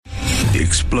The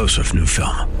explosive new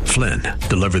film, Flynn,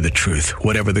 deliver the truth,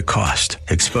 whatever the cost,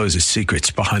 exposes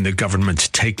secrets behind the government's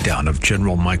takedown of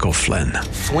General Michael Flynn.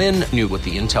 Flynn knew what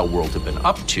the intel world had been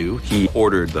up to. He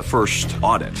ordered the first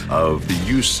audit of the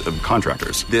use of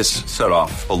contractors. This set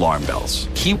off alarm bells.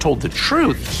 He told the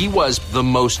truth. He was the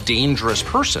most dangerous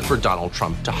person for Donald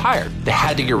Trump to hire. They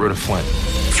had to get rid of Flynn.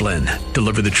 Flynn,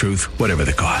 deliver the truth, whatever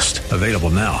the cost. Available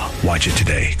now. Watch it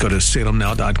today. Go to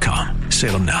salemnow.com.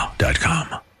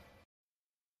 salemnow.com.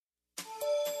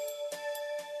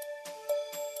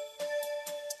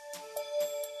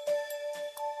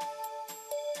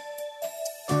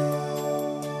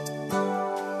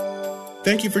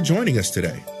 Thank you for joining us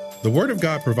today. The Word of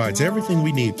God provides everything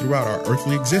we need throughout our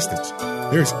earthly existence.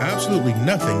 There is absolutely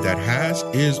nothing that has,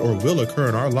 is, or will occur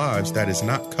in our lives that is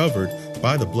not covered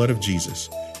by the blood of Jesus.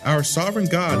 Our sovereign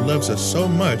God loves us so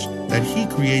much that He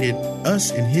created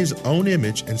us in His own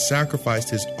image and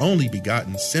sacrificed His only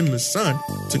begotten sinless Son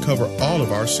to cover all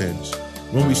of our sins.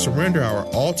 When we surrender our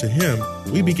all to Him,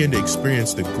 we begin to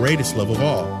experience the greatest love of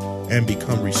all and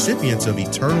become recipients of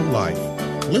eternal life.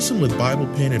 Listen with Bible,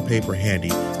 pen, and paper handy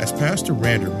as Pastor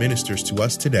Rander ministers to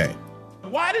us today.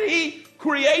 Why did He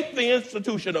create the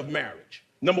institution of marriage?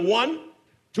 Number one,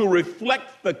 to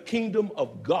reflect the kingdom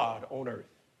of God on earth.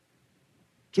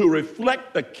 To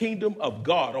reflect the kingdom of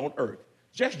God on earth.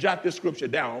 Just jot this scripture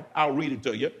down. I'll read it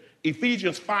to you.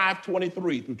 Ephesians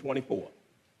 5:23 through 24.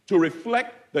 To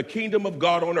reflect the kingdom of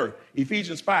God on earth.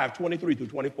 Ephesians 5:23 through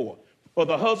 24. For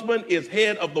the husband is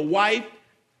head of the wife,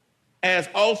 as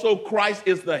also Christ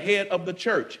is the head of the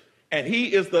church, and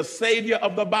He is the Savior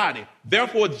of the body.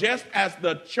 Therefore, just as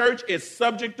the church is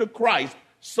subject to Christ,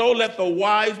 so let the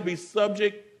wives be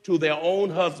subject to their own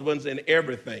husbands in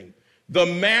everything. The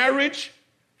marriage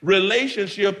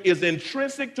relationship is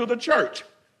intrinsic to the church.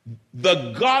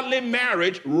 The godly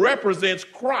marriage represents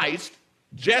Christ,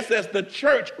 just as the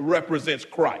church represents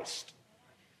Christ.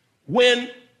 When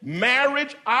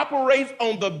marriage operates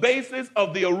on the basis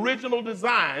of the original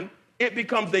design, it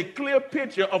becomes a clear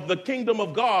picture of the kingdom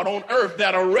of God on earth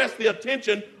that arrests the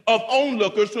attention of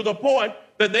onlookers to the point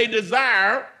that they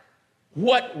desire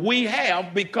what we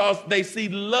have because they see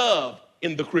love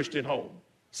in the Christian home,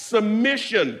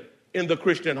 submission in the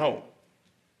Christian home.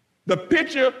 The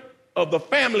picture of the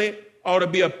family ought to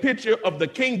be a picture of the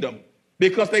kingdom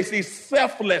because they see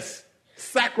selfless,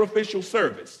 sacrificial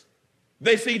service.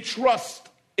 They see trust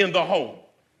in the home,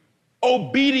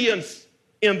 obedience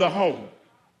in the home.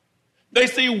 They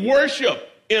see worship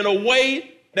in a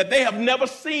way that they have never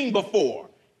seen before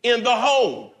in the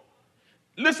home.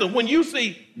 Listen, when you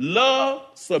see love,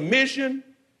 submission,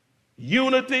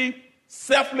 unity,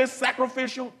 selfless,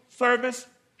 sacrificial service,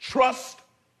 trust,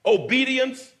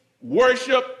 obedience,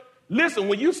 worship, listen,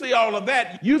 when you see all of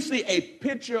that, you see a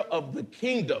picture of the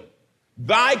kingdom.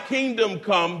 Thy kingdom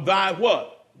come, thy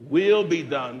what? Will be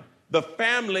done. The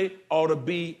family ought to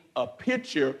be a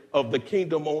picture of the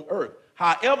kingdom on earth.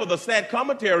 However, the sad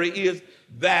commentary is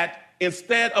that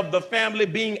instead of the family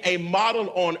being a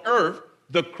model on earth,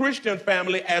 the Christian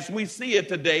family, as we see it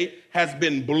today, has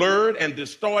been blurred and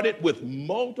distorted with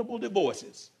multiple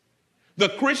divorces. The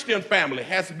Christian family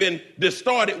has been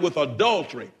distorted with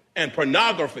adultery and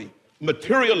pornography,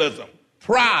 materialism,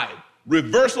 pride,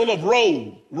 reversal of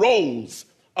roles,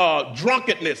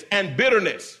 drunkenness, and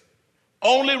bitterness.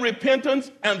 Only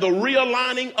repentance and the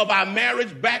realigning of our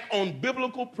marriage back on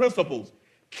biblical principles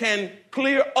can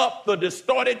clear up the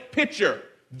distorted picture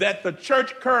that the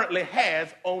church currently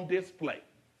has on display.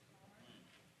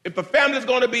 If the family is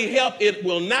going to be helped, it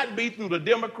will not be through the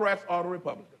Democrats or the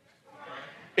Republicans.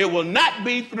 It will not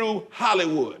be through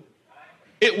Hollywood.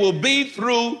 It will be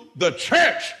through the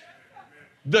church.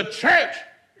 The church.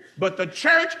 But the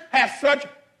church has such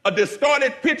a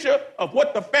distorted picture of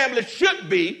what the family should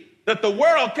be that the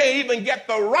world can't even get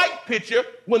the right picture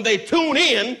when they tune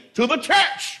in to the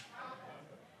church.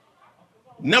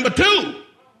 Number two,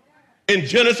 in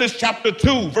Genesis chapter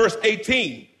 2, verse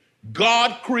 18,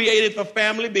 God created the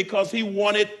family because He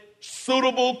wanted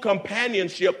suitable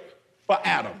companionship for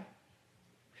Adam.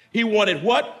 He wanted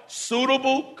what?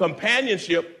 Suitable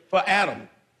companionship for Adam.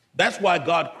 That's why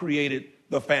God created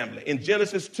the family. In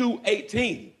Genesis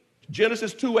 2:18,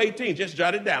 just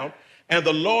jot it down. And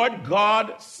the Lord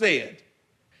God said,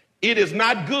 it is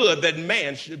not good that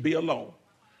man should be alone.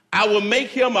 I will make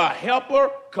him a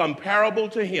helper comparable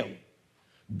to him.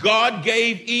 God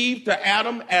gave Eve to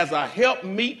Adam as a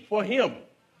helpmeet for him,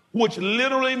 which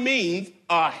literally means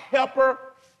a helper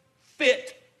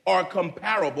fit or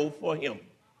comparable for him.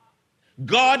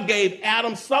 God gave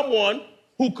Adam someone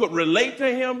who could relate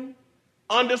to him,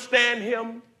 understand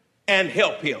him, and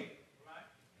help him.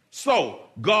 So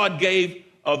God gave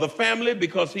the family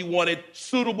because he wanted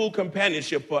suitable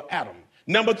companionship for Adam.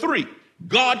 Number 3,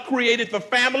 God created the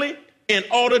family in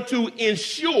order to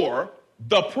ensure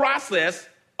the process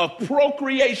of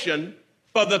procreation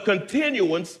for the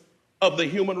continuance of the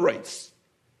human race.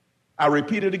 I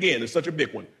repeat it again. It's such a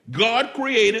big one. God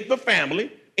created the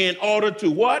family in order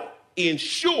to what?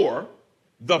 Ensure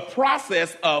the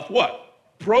process of what?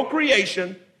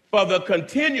 Procreation for the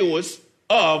continuance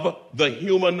of the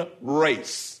human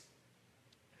race.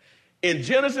 In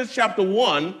Genesis chapter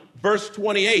 1, verse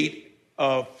 28,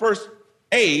 first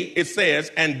A, it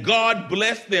says, and God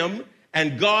blessed them,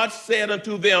 and God said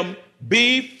unto them,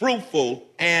 be fruitful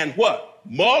and what?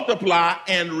 Multiply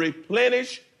and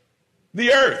replenish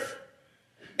the earth.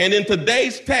 And in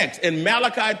today's text, in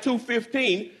Malachi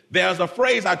 2:15, there's a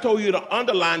phrase I told you to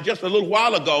underline just a little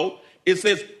while ago. It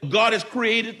says, God has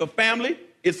created the family.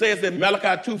 It says in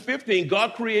Malachi 2:15,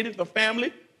 God created the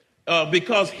family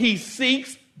because he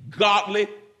seeks godly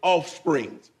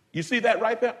offspring. You see that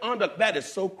right there? That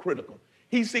is so critical.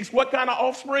 He seeks what kind of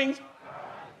offspring?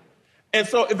 And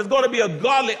so if it's going to be a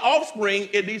godly offspring,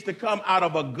 it needs to come out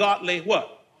of a godly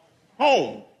what?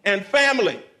 Home and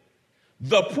family.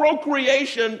 The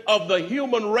procreation of the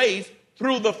human race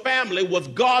through the family was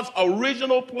God's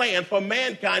original plan for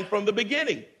mankind from the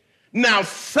beginning. Now,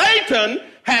 Satan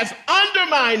has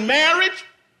undermined marriage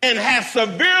and has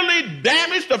severely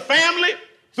damaged the family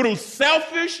through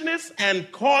selfishness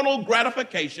and carnal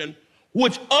gratification,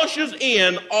 which ushers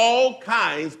in all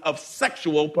kinds of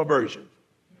sexual perversion.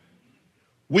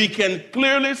 We can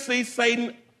clearly see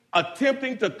Satan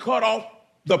attempting to cut off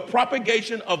the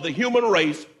propagation of the human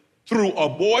race through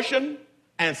abortion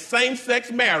and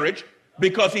same-sex marriage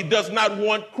because he does not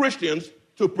want Christians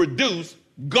to produce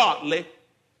godly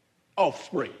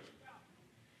offspring.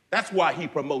 That's why he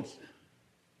promotes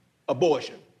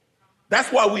abortion. That's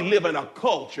why we live in a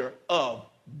culture of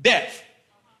death.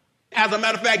 As a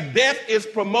matter of fact, death is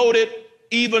promoted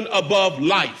even above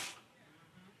life.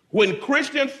 When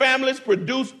Christian families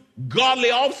produce godly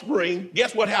offspring,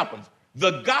 guess what happens?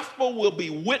 The gospel will be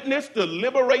witnessed to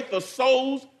liberate the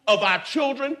souls of our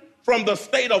children from the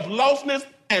state of lostness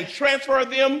and transfer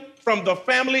them from the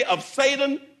family of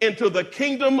Satan into the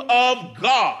kingdom of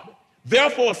God.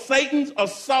 Therefore, Satan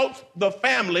assaults the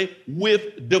family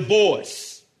with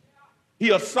divorce. He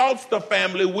assaults the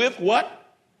family with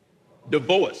what?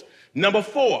 Divorce. Number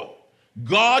 4,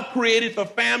 God created the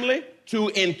family to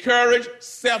encourage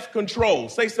self-control.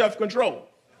 Say self-control.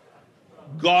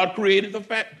 God created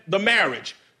the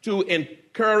marriage to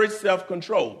encourage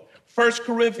self-control. 1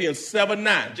 Corinthians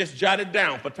 7:9. Just jot it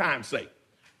down for time's sake.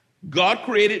 God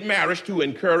created marriage to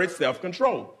encourage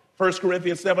self-control. 1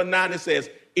 Corinthians 7:9, it says,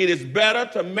 it is better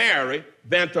to marry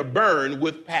than to burn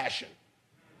with passion.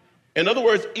 In other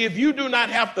words, if you do not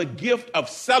have the gift of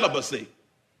celibacy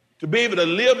to be able to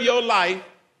live your life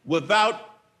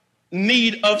without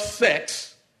need of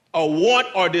sex or want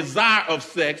or desire of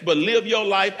sex, but live your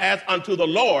life as unto the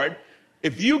Lord,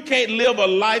 if you can't live a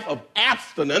life of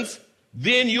abstinence,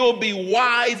 then you'll be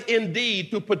wise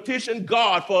indeed to petition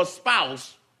God for a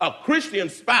spouse, a Christian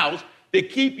spouse, to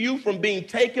keep you from being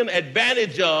taken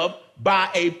advantage of by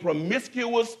a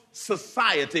promiscuous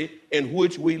society in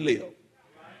which we live.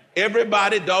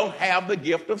 Everybody don't have the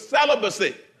gift of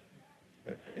celibacy.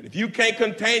 And if you can't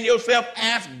contain yourself,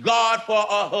 ask God for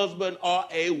a husband or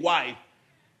a wife.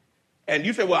 And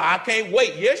you say, well, I can't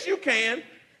wait. Yes, you can.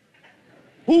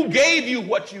 Who gave you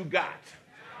what you got?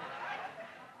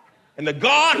 And the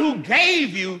God who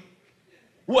gave you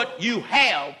what you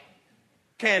have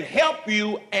can help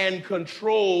you and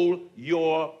control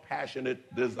your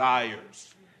passionate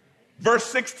desires. Verse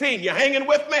 16, you hanging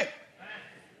with me?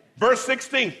 Verse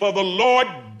 16, for the Lord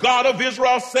God of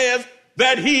Israel says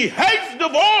that he hates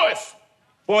divorce,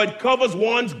 for it covers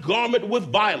one's garment with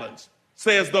violence,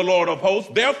 says the Lord of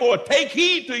hosts. Therefore, take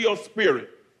heed to your spirit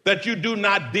that you do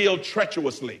not deal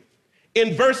treacherously.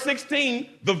 In verse 16,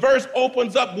 the verse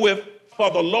opens up with,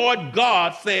 for the Lord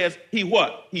God says he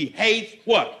what? He hates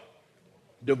what?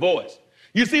 Divorce.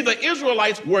 You see, the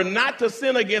Israelites were not to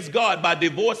sin against God by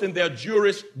divorcing their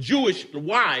Jewish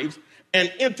wives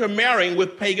and intermarrying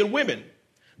with pagan women.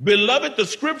 Beloved, the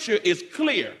scripture is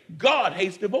clear. God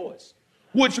hates divorce,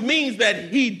 which means that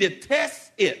he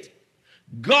detests it.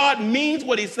 God means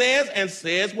what he says and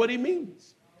says what he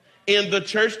means. In the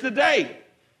church today,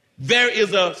 there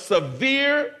is a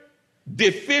severe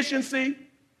deficiency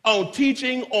on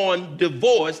teaching on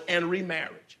divorce and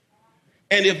remarriage.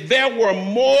 And if there were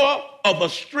more of a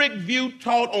strict view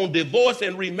taught on divorce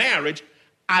and remarriage,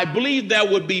 I believe there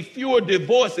would be fewer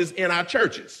divorces in our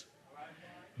churches.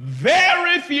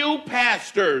 Very few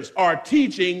pastors are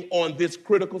teaching on this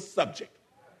critical subject.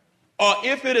 or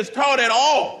if it is taught at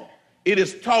all, it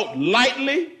is taught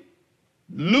lightly,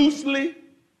 loosely,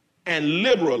 and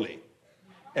liberally.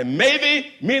 And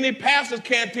maybe many pastors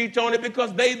can't teach on it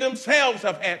because they themselves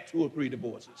have had 2 or 3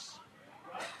 divorces.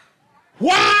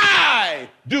 Why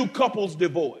do couples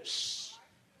divorce?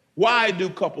 Why do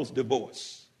couples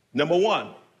divorce? Number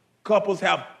one, couples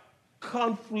have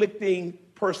conflicting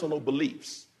personal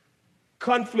beliefs.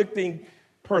 Conflicting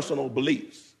personal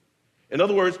beliefs. In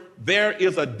other words, there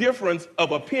is a difference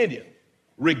of opinion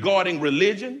regarding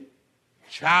religion,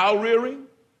 child rearing,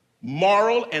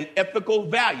 moral and ethical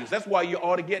values. That's why you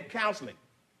ought to get counseling.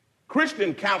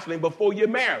 Christian counseling before you're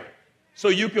married, so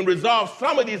you can resolve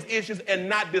some of these issues and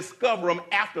not discover them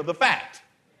after the fact.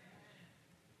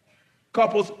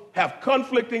 Couples have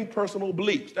conflicting personal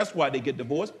beliefs. That's why they get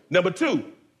divorced. Number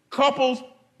 2, couples'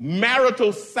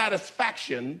 marital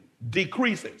satisfaction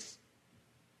decreases.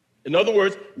 In other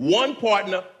words, one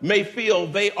partner may feel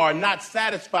they are not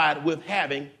satisfied with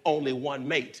having only one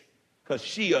mate because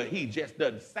she or he just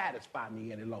doesn't satisfy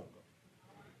me any longer.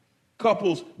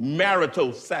 Couples'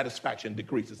 marital satisfaction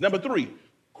decreases. Number 3,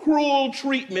 cruel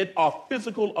treatment or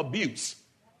physical abuse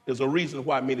is a reason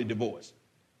why many divorce.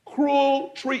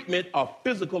 Cruel treatment or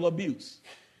physical abuse.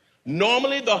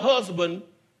 Normally the husband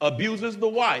abuses the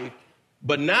wife,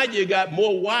 but now you got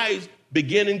more wives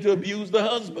beginning to abuse the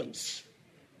husbands.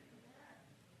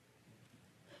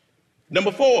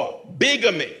 Number 4,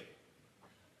 bigamy.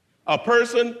 A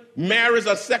person marries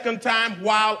a second time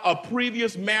while a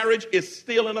previous marriage is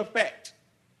still in effect.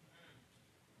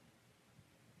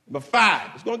 Number 5,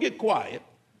 it's going to get quiet.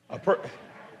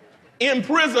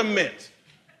 Imprisonment.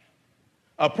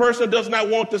 A person does not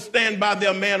want to stand by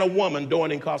their man or woman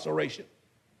during incarceration.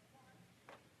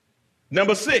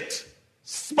 Number 6,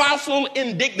 spousal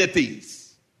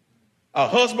indignities. A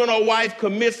husband or wife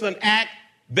commits an act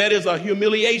that is a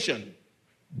humiliation,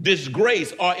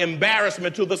 disgrace, or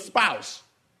embarrassment to the spouse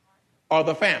or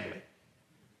the family.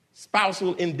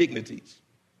 Spousal indignities.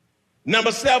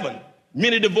 Number 7,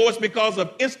 many divorce because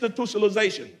of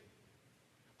institutionalization.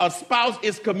 A spouse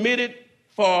is committed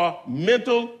for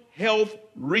mental health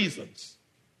reasons.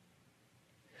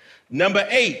 Number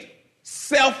 8,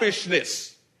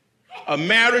 selfishness. A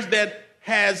marriage that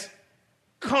has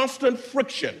constant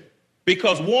friction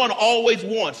because one always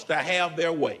wants to have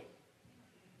their way.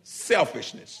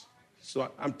 Selfishness. So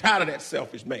I'm tired of that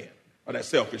selfish man or that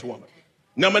selfish woman.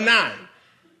 Number 9,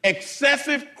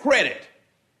 excessive credit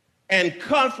and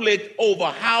conflict over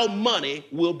how money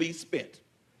will be spent.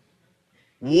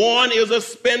 One is a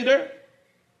spender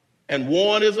and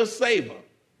one is a saver.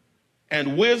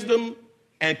 And wisdom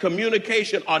and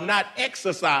communication are not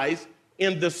exercised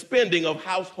in the spending of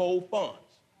household funds.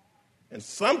 And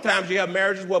sometimes you have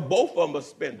marriages where both of them are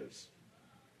spenders.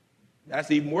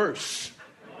 That's even worse.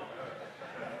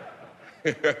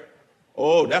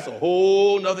 Oh, that's a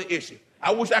whole nother issue.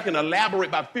 I wish I could elaborate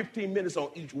about 15 minutes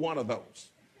on each one of those.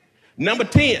 Number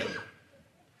 10,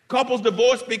 couples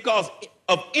divorce because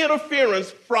of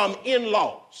interference from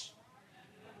in-laws.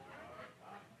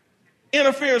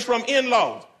 Interference from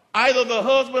in-laws. Either the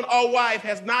husband or wife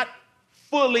has not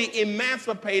fully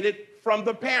emancipated from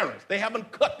the parents. They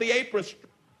haven't cut the apron.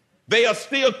 They are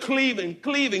still cleaving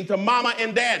to mama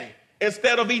and daddy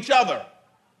instead of each other.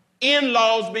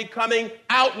 In-laws becoming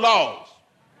outlaws.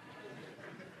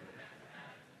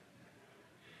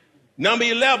 Number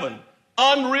 11,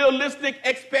 unrealistic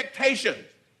expectations.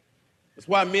 That's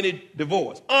why many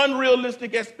divorce.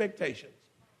 Unrealistic expectations.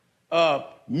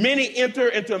 Many enter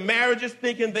into marriages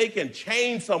thinking they can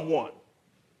change someone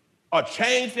or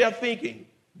change their thinking.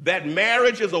 That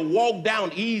marriage is a walk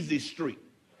down easy street.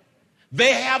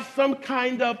 They have some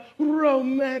kind of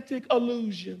romantic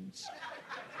illusions,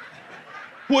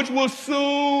 which will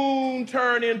soon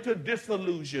turn into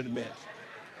disillusionment.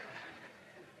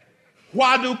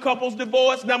 Why do couples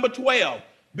divorce? Number 12,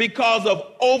 because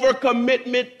of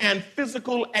overcommitment and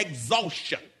physical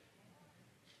exhaustion.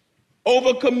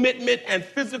 Overcommitment and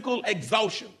physical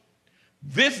exhaustion.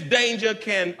 This danger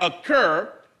can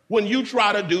occur when you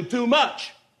try to do too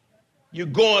much. You're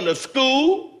going to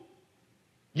school,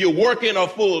 you're working a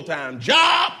full-time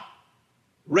job,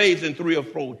 raising 3 or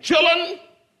 4 children.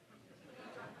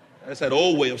 That's that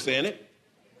old way of saying it.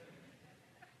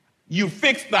 You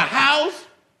fix the house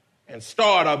and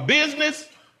start a business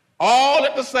all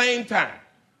at the same time.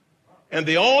 And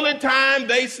the only time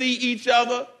they see each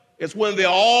other is when they're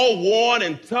all worn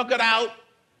and tuckered out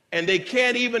and they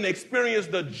can't even experience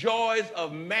the joys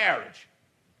of marriage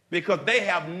because they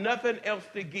have nothing else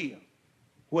to give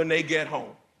when they get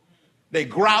home. They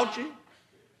grouchy,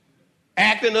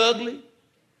 acting ugly,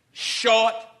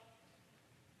 short,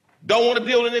 don't want to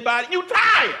deal with anybody. You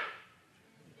tired.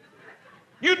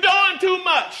 You're doing too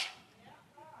much.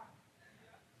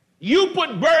 You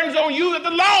put burdens on you that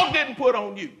the law didn't put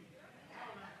on you.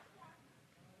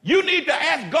 You need to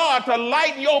ask God to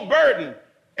lighten your burden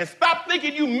and stop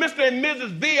thinking you Mr. and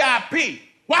Mrs. VIP.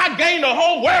 Why gain the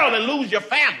whole world and lose your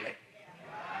family?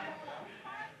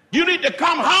 You need to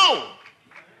come home.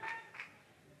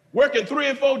 Working 3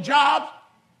 and 4 jobs,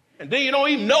 and then you don't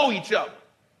even know each other.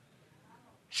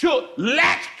 Sure,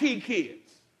 latchkey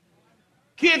kids.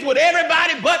 Kids with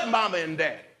everybody but mama and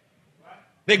daddy.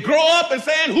 They grow up and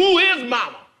saying, who is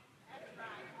mama?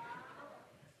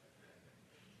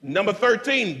 Number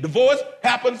 13, divorce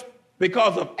happens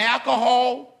because of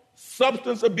alcohol,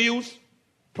 substance abuse,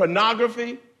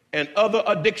 pornography, and other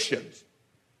addictions.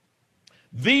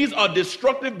 These are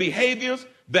destructive behaviors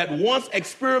that once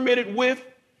experimented with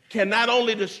can not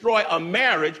only destroy a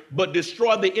marriage, but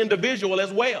destroy the individual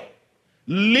as well.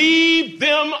 Leave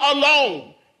them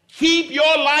alone. Keep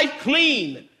your life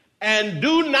clean and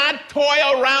do not toy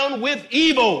around with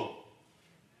evil.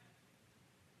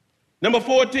 Number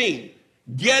 14,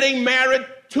 getting married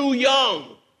too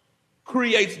young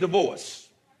creates divorce.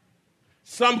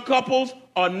 Some couples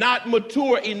are not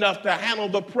mature enough to handle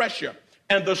the pressure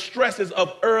and the stresses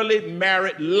of early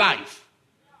married life.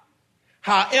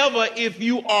 However, if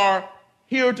you are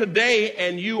here today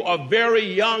and you are very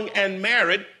young and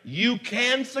married, you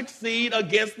can succeed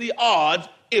against the odds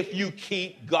if you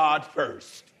keep God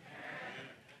first.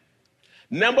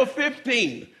 Number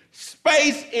 15,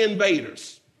 space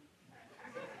invaders.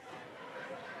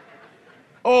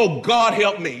 Oh, God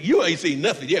help me. You ain't seen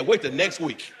nothing yet. Wait till next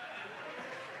week.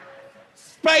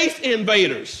 Space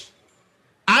invaders.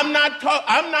 I'm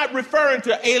not referring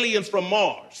to aliens from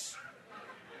Mars,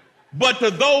 but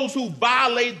to those who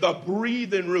violate the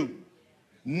breathing room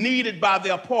needed by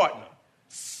their partner,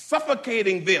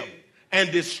 suffocating them and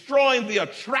destroying the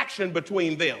attraction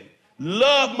between them.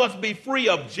 Love must be free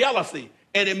of jealousy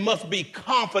and it must be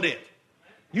confident.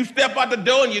 You step out the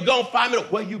door and you're gone 5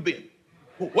 minutes. Where you been?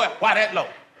 Why that low?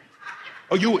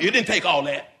 Oh, you didn't take all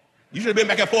that. You should have been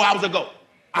back here 4 hours ago.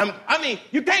 I mean,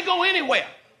 you can't go anywhere.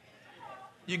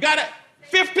 You got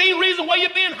 15 reasons where you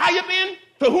been, how you been,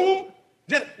 to whom.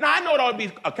 Now, I know it ought to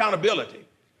be accountability,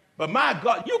 but my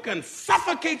God, you can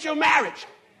suffocate your marriage.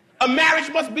 A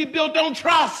marriage must be built on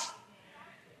trust.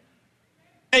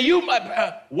 And you,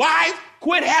 wives,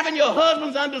 quit having your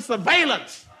husbands under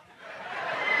surveillance.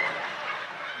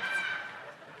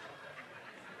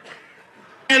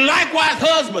 And likewise,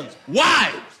 husbands,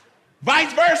 wives,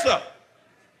 vice versa.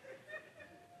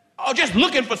 Or just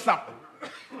looking for something.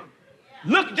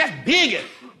 Look, just digging.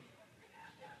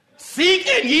 Seek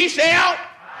and ye shall.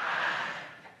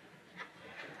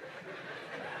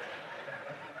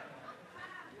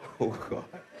 Oh, God.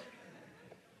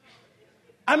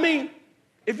 I mean,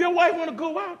 if your wife want to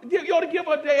go out, you ought to give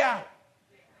her a day out.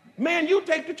 Man, you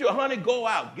take it to your honey, go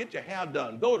out, get your hair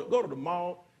done, go to the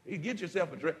mall, you get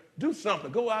yourself a dress, do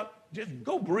something, go out, just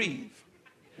go breathe.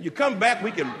 You come back,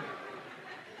 we can,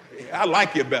 I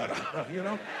like you better, you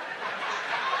know.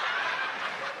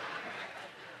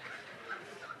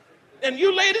 And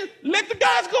you ladies, let the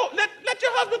guys go, let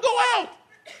your husband go out.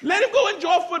 Let him go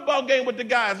enjoy a football game with the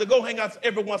guys and go hang out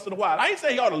every once in a while. I ain't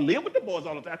saying you ought to live with the boys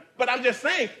all the time, but I'm just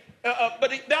saying,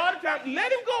 but the other time,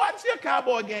 let him go out and see a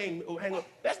Cowboy game. Hang on.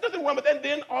 That's nothing wrong with that. And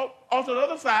then also on the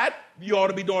other side, you ought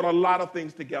to be doing a lot of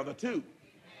things together too.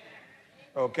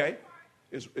 Okay?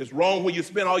 It's wrong when you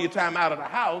spend all your time out of the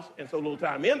house and so little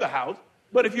time in the house.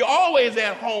 But if you're always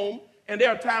at home and there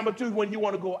are time or two when you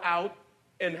want to go out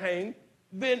and hang,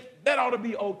 then that ought to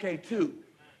be okay too.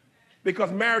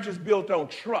 Because marriage is built on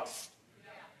trust.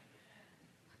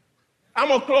 I'm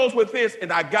going to close with this,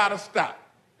 and I got to stop.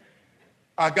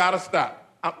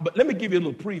 But let me give you a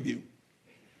little preview.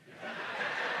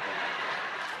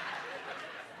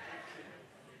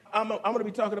 I'm going to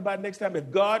be talking about next time,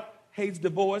 if God hates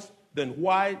divorce, then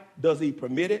why does he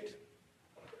permit it?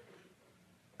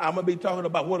 I'm going to be talking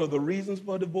about what are the reasons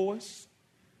for divorce.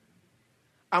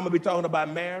 I'm going to be talking about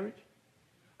marriage.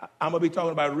 I'm going to be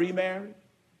talking about remarriage.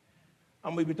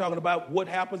 I'm going to be talking about what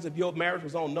happens if your marriage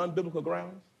was on non-biblical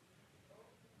grounds.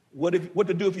 What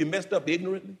to do if you messed up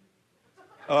ignorantly.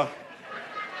 I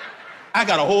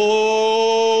got a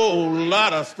whole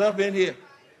lot of stuff in here.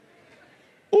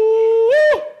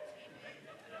 Ooh!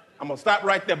 I'm going to stop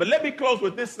right there. But let me close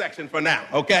with this section for now,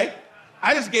 okay?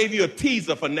 I just gave you a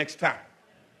teaser for next time.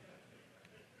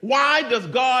 Why does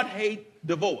God hate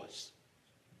divorce?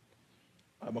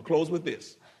 I'm going to close with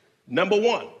this. Number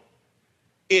one,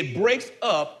 it breaks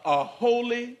up a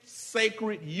holy,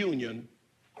 sacred union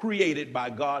created by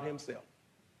God himself.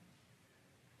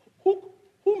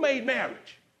 Who made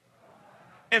marriage?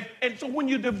 And so when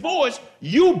you divorce,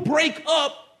 you break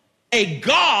up a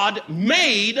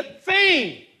God-made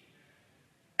thing.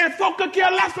 And folk could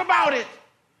care less about it.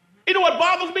 You know what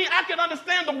bothers me? I can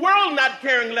understand the world not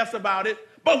caring less about it,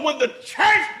 but when the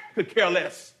church could care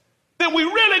less, then we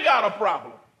really got a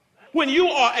problem. When you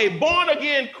are a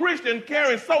born-again Christian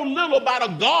caring so little about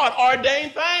a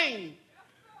God-ordained thing,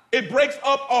 it breaks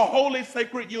up a holy,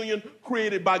 sacred union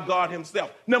created by God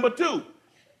himself. Number two,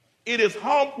 it is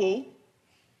harmful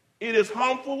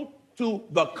to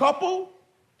the couple,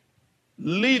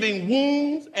 leaving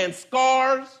wounds and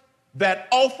scars that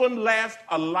often last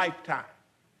a lifetime.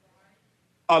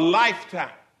 A lifetime.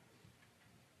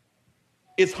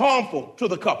 It's harmful to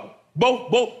the couple,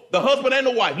 both the husband and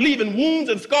the wife, leaving wounds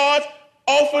and scars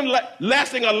often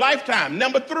lasting a lifetime.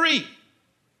 Number three,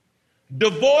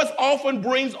 divorce often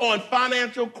brings on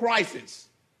financial crisis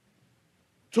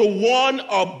to one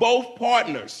or both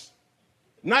partners.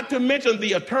 Not to mention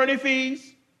the attorney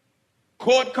fees,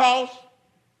 court costs,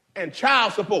 and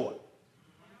child support.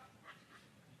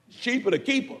 Cheaper to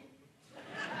keep her.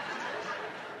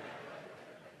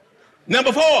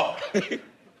 Number four, it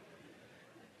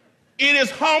is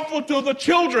harmful to the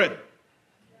children.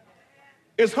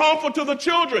 It's harmful to the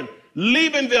children,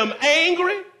 leaving them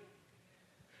angry,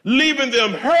 leaving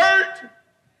them hurt,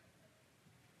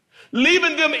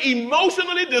 leaving them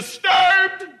emotionally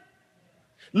disturbed,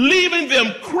 leaving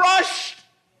them crushed,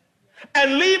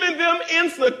 and leaving them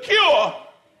insecure.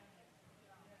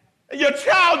 Your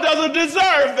child doesn't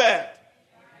deserve that.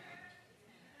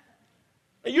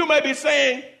 And you may be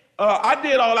saying, I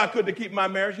did all I could to keep my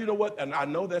marriage. You know what? And I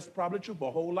know that's probably true for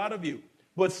a whole lot of you.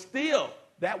 But still,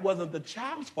 that wasn't the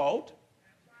child's fault,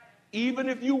 even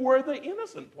if you were the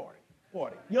innocent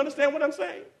party. You understand what I'm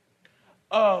saying?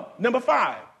 Number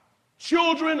five,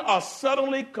 children are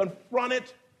suddenly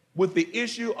confronted with the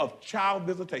issue of child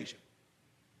visitation,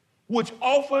 which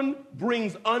often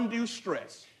brings undue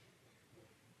stress,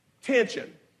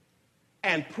 tension,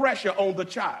 and pressure on the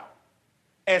child,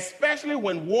 especially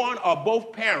when one or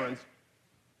both parents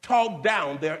talk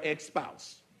down their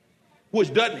ex-spouse,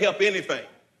 which doesn't help anything.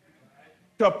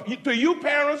 To you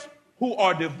parents who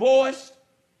are divorced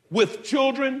with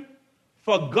children,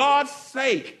 for God's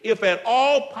sake, if at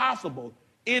all possible,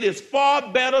 it is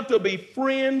far better to be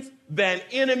friends than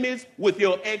enemies with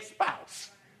your ex-spouse.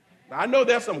 Now, I know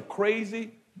there's some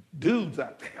crazy dudes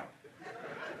out there.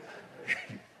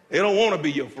 They don't want to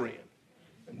be your friend.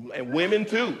 And women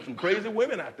too, some crazy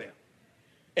women out there.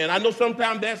 And I know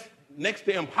sometimes that's next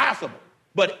to impossible.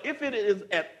 But if it is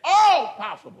at all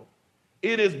possible,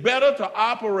 it is better to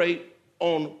operate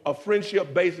on a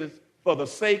friendship basis for the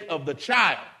sake of the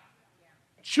child.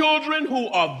 Children who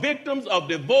are victims of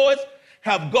divorce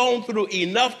have gone through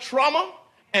enough trauma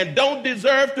and don't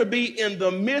deserve to be in the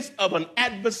midst of an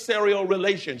adversarial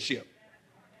relationship.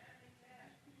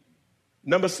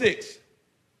 Number six,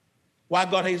 why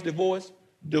God hates divorce?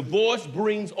 Divorce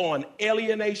brings on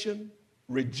alienation,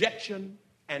 rejection,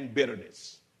 and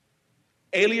bitterness.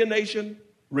 Alienation,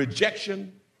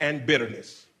 rejection, and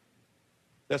bitterness.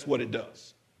 That's what it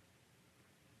does.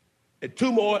 And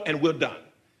two more and we're done.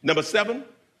 Number seven,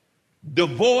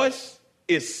 divorce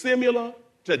is similar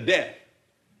to death.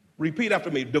 Repeat after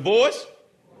me. Divorce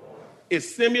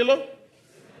is similar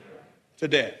to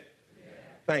death.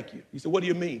 Thank you. You said, what do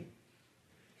you mean?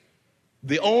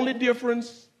 The only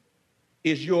difference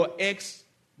is your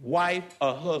ex-wife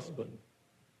or husband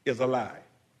is alive.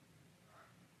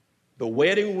 The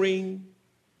wedding ring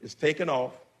is taken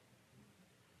off.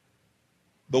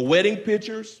 The wedding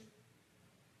pictures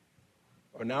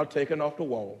are now taken off the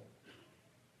wall.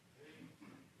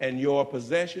 And your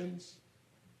possessions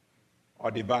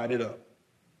are divided up.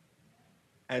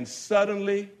 And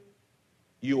suddenly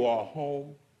you are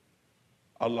home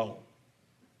alone.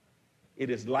 It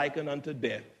is likened unto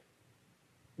death,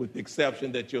 with the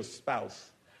exception that your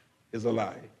spouse is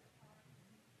alive.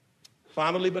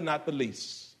 Finally, but not the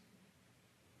least,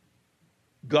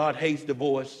 God hates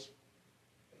divorce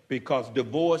because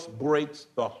divorce breaks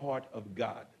the heart of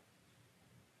God.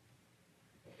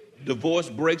 Divorce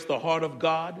breaks the heart of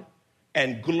God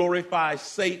and glorifies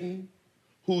Satan,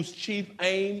 whose chief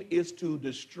aim is to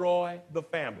destroy the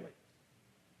family.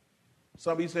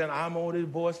 Some of you saying, I'm going to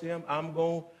divorce him, I'm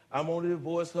going to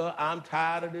divorce her, I'm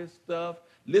tired of this stuff.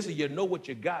 Listen, you know what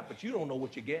you got, but you don't know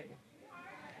what you're getting.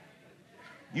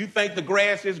 You think the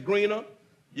grass is greener?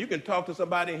 You can talk to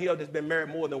somebody in here that's been married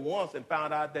more than once and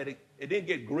found out that it didn't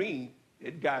get green,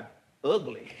 it got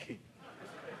ugly.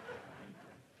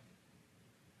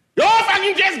 Yo, if I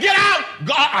can just get out,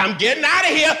 God, I'm getting out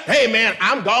of here. Hey, man,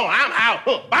 I'm gone. I'm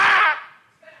out. Bye.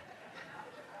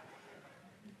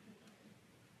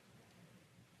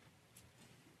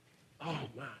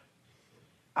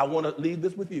 I want to leave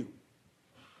this with you.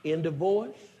 In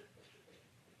divorce,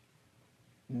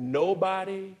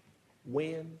 nobody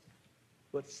wins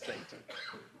but Satan.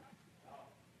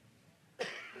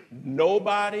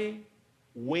 Nobody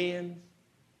wins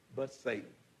but Satan.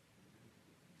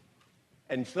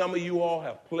 And some of you all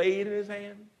have played in his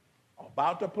hand,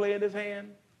 about to play in his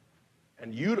hand,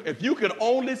 and if you could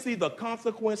only see the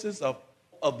consequences of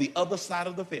the other side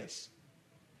of the fence,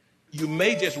 you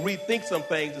may just rethink some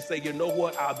things and say, you know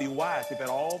what, I'll be wise if at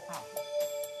all possible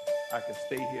I can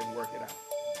stay here and work it out.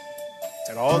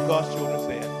 And all God's children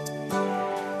said,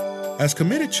 as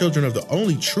committed children of the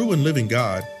only true and living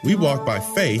God, we walk by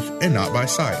faith and not by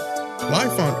sight.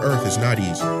 Life on earth is not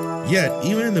easy. Yet,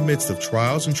 even in the midst of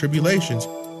trials and tribulations,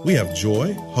 we have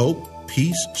joy, hope,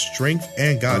 peace, strength,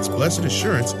 and God's blessed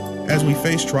assurance as we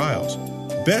face trials.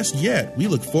 Best yet, we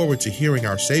look forward to hearing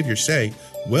our Savior say,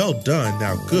 "Well done,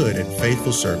 thou good and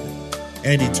faithful servant,"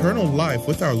 and eternal life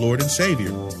with our Lord and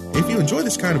Savior. If you enjoy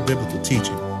this kind of biblical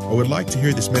teaching or would like to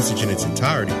hear this message in its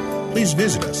entirety, please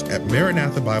visit us at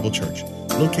Maranatha Bible Church,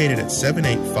 located at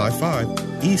 7855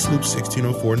 East Loop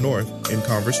 1604 North in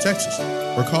Converse, Texas,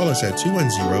 or call us at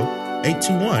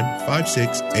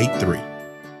 210-821-5683.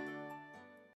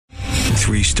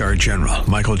 Three-star General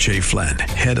Michael J. Flynn,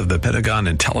 head of the Pentagon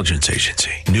Intelligence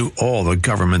Agency, knew all the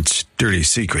government's dirty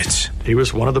secrets. He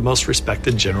was one of the most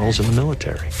respected generals in the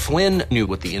military. Flynn knew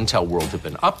what the intel world had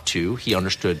been up to. He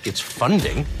understood its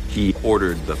funding. He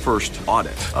ordered the first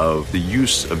audit of the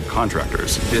use of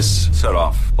contractors. This set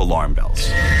off alarm bells.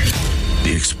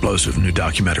 The explosive new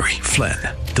documentary, Flynn,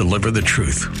 Deliver the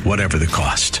Truth, Whatever the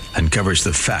Cost, uncovers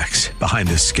the facts behind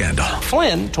this scandal.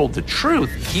 Flynn told the truth.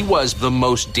 He was the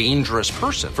most dangerous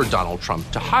person for Donald Trump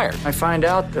to hire. I find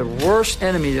out the worst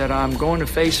enemy that I'm going to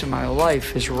face in my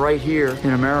life is right here in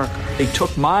America. They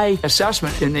took my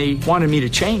assessment and they wanted me to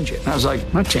change it. And I was like,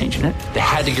 I'm not changing it. They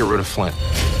had to get rid of Flynn.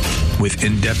 With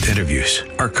in-depth interviews,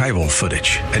 archival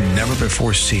footage, and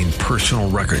never-before-seen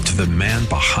personal records of the man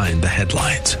behind the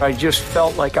headlines. I just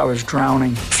felt like I was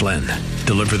drowning. Flynn,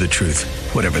 Deliver the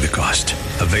Truth, Whatever the Cost.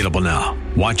 Available now.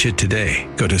 Watch it today.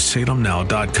 Go to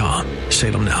salemnow.com.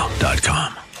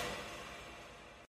 salemnow.com.